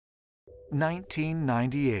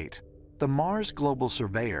1998, the Mars Global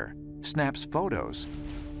Surveyor snaps photos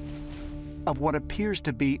of what appears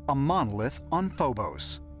to be a monolith on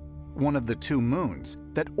Phobos, one of the two moons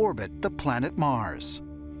that orbit the planet Mars.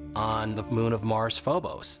 On the moon of Mars,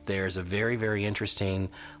 Phobos, there's a very, very interesting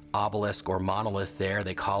obelisk or monolith there.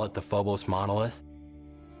 They call it the Phobos Monolith.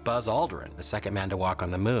 Buzz Aldrin, the second man to walk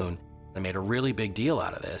on the moon, they made a really big deal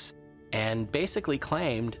out of this and basically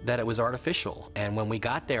claimed that it was artificial. And when we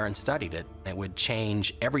got there and studied it, it would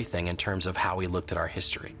change everything in terms of how we looked at our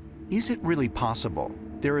history. Is it really possible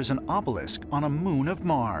there is an obelisk on a moon of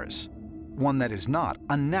Mars? One that is not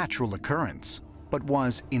a natural occurrence, but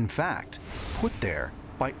was, in fact, put there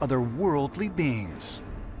by otherworldly beings?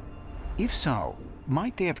 If so,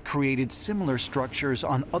 might they have created similar structures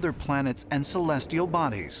on other planets and celestial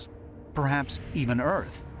bodies? Perhaps even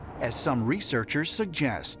Earth, as some researchers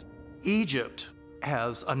suggest. Egypt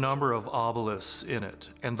has a number of obelisks in it,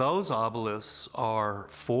 and those obelisks are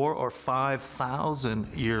 4,000 or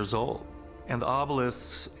 5,000 years old. And the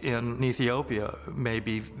obelisks in Ethiopia may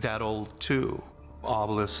be that old too.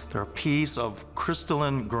 Obelisks, they're a piece of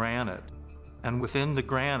crystalline granite, and within the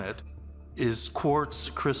granite is quartz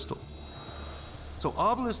crystal. So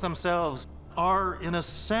obelisks themselves are, in a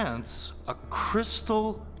sense, a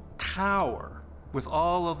crystal tower with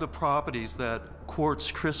all of the properties that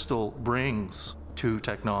quartz crystal brings to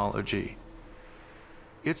technology.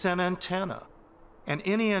 It's an antenna, and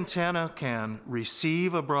any antenna can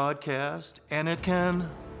receive a broadcast, and it can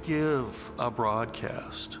give a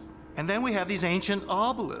broadcast. And then we have these ancient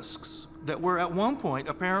obelisks that were at one point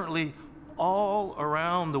apparently all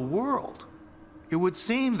around the world. It would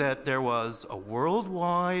seem that there was a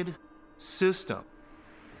worldwide system,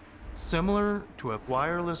 similar to a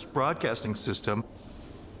wireless broadcasting system.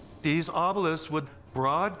 These obelisks would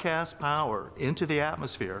broadcast power into the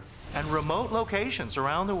atmosphere, and remote locations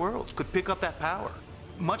around the world could pick up that power,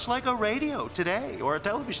 much like a radio today, or a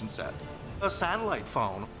television set, a satellite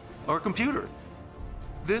phone, or a computer.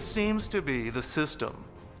 This seems to be the system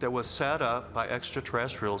that was set up by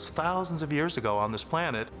extraterrestrials thousands of years ago on this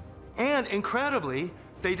planet. And incredibly,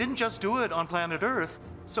 they didn't just do it on planet Earth,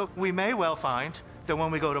 so we may well find that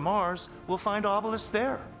when we go to Mars, we'll find obelisks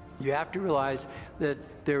there. You have to realize that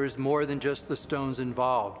there is more than just the stones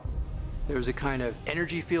involved. There's a kind of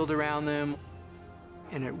energy field around them,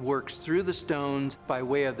 and it works through the stones by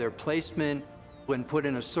way of their placement when put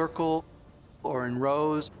in a circle or in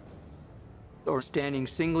rows or standing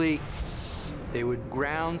singly. They would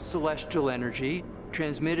ground celestial energy,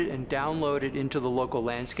 transmit it and download it into the local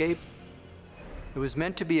landscape. It was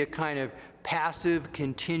meant to be a kind of passive,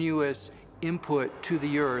 continuous input to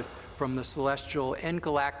the Earth from the celestial and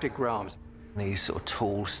galactic realms. These sort of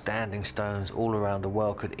tall, standing stones all around the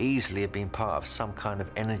world could easily have been part of some kind of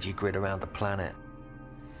energy grid around the planet,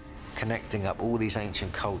 connecting up all these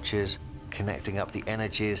ancient cultures, connecting up the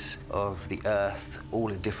energies of the Earth, all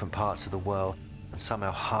in different parts of the world, and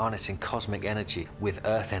somehow harnessing cosmic energy with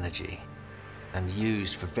Earth energy, and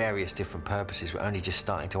used for various different purposes we're only just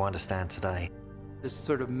starting to understand today. This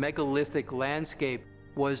sort of megalithic landscape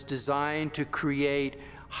was designed to create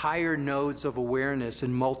higher nodes of awareness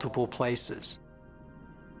in multiple places.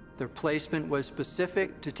 Their placement was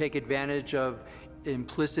specific to take advantage of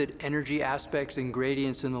implicit energy aspects and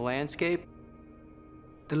gradients in the landscape.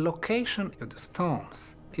 The location of the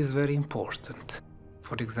stones is very important.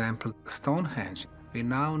 For example, Stonehenge, we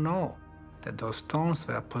now know that those stones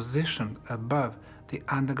were positioned above the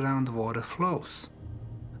underground water flows.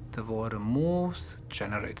 The water moves,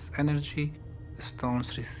 generates energy, the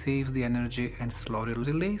stones receive the energy and slowly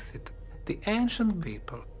release it. The ancient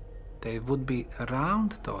people, they would be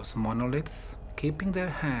around those monoliths, keeping their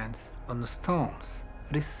hands on the stones,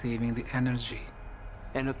 receiving the energy.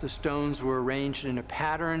 And if the stones were arranged in a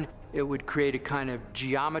pattern, it would create a kind of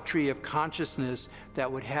geometry of consciousness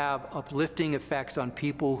that would have uplifting effects on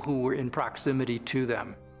people who were in proximity to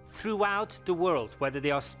them. Throughout the world, whether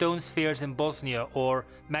they are stone spheres in Bosnia or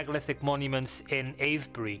megalithic monuments in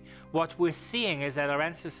Avebury, what we're seeing is that our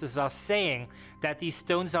ancestors are saying that these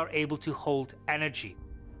stones are able to hold energy,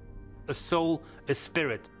 a soul, a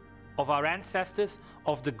spirit of our ancestors,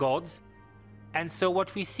 of the gods. And so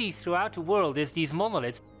what we see throughout the world is these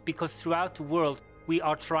monoliths, because throughout the world we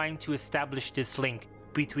are trying to establish this link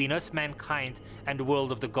between us, mankind, and the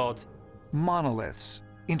world of the gods. Monoliths,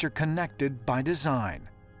 interconnected by design,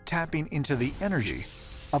 tapping into the energy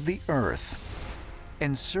of the Earth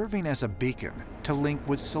and serving as a beacon to link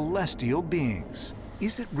with celestial beings.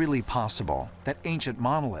 Is it really possible that ancient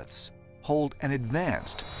monoliths hold an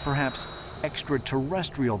advanced, perhaps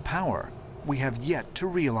extraterrestrial power we have yet to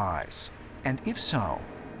realize? And if so,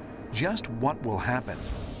 just what will happen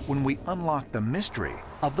when we unlock the mystery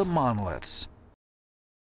of the monoliths.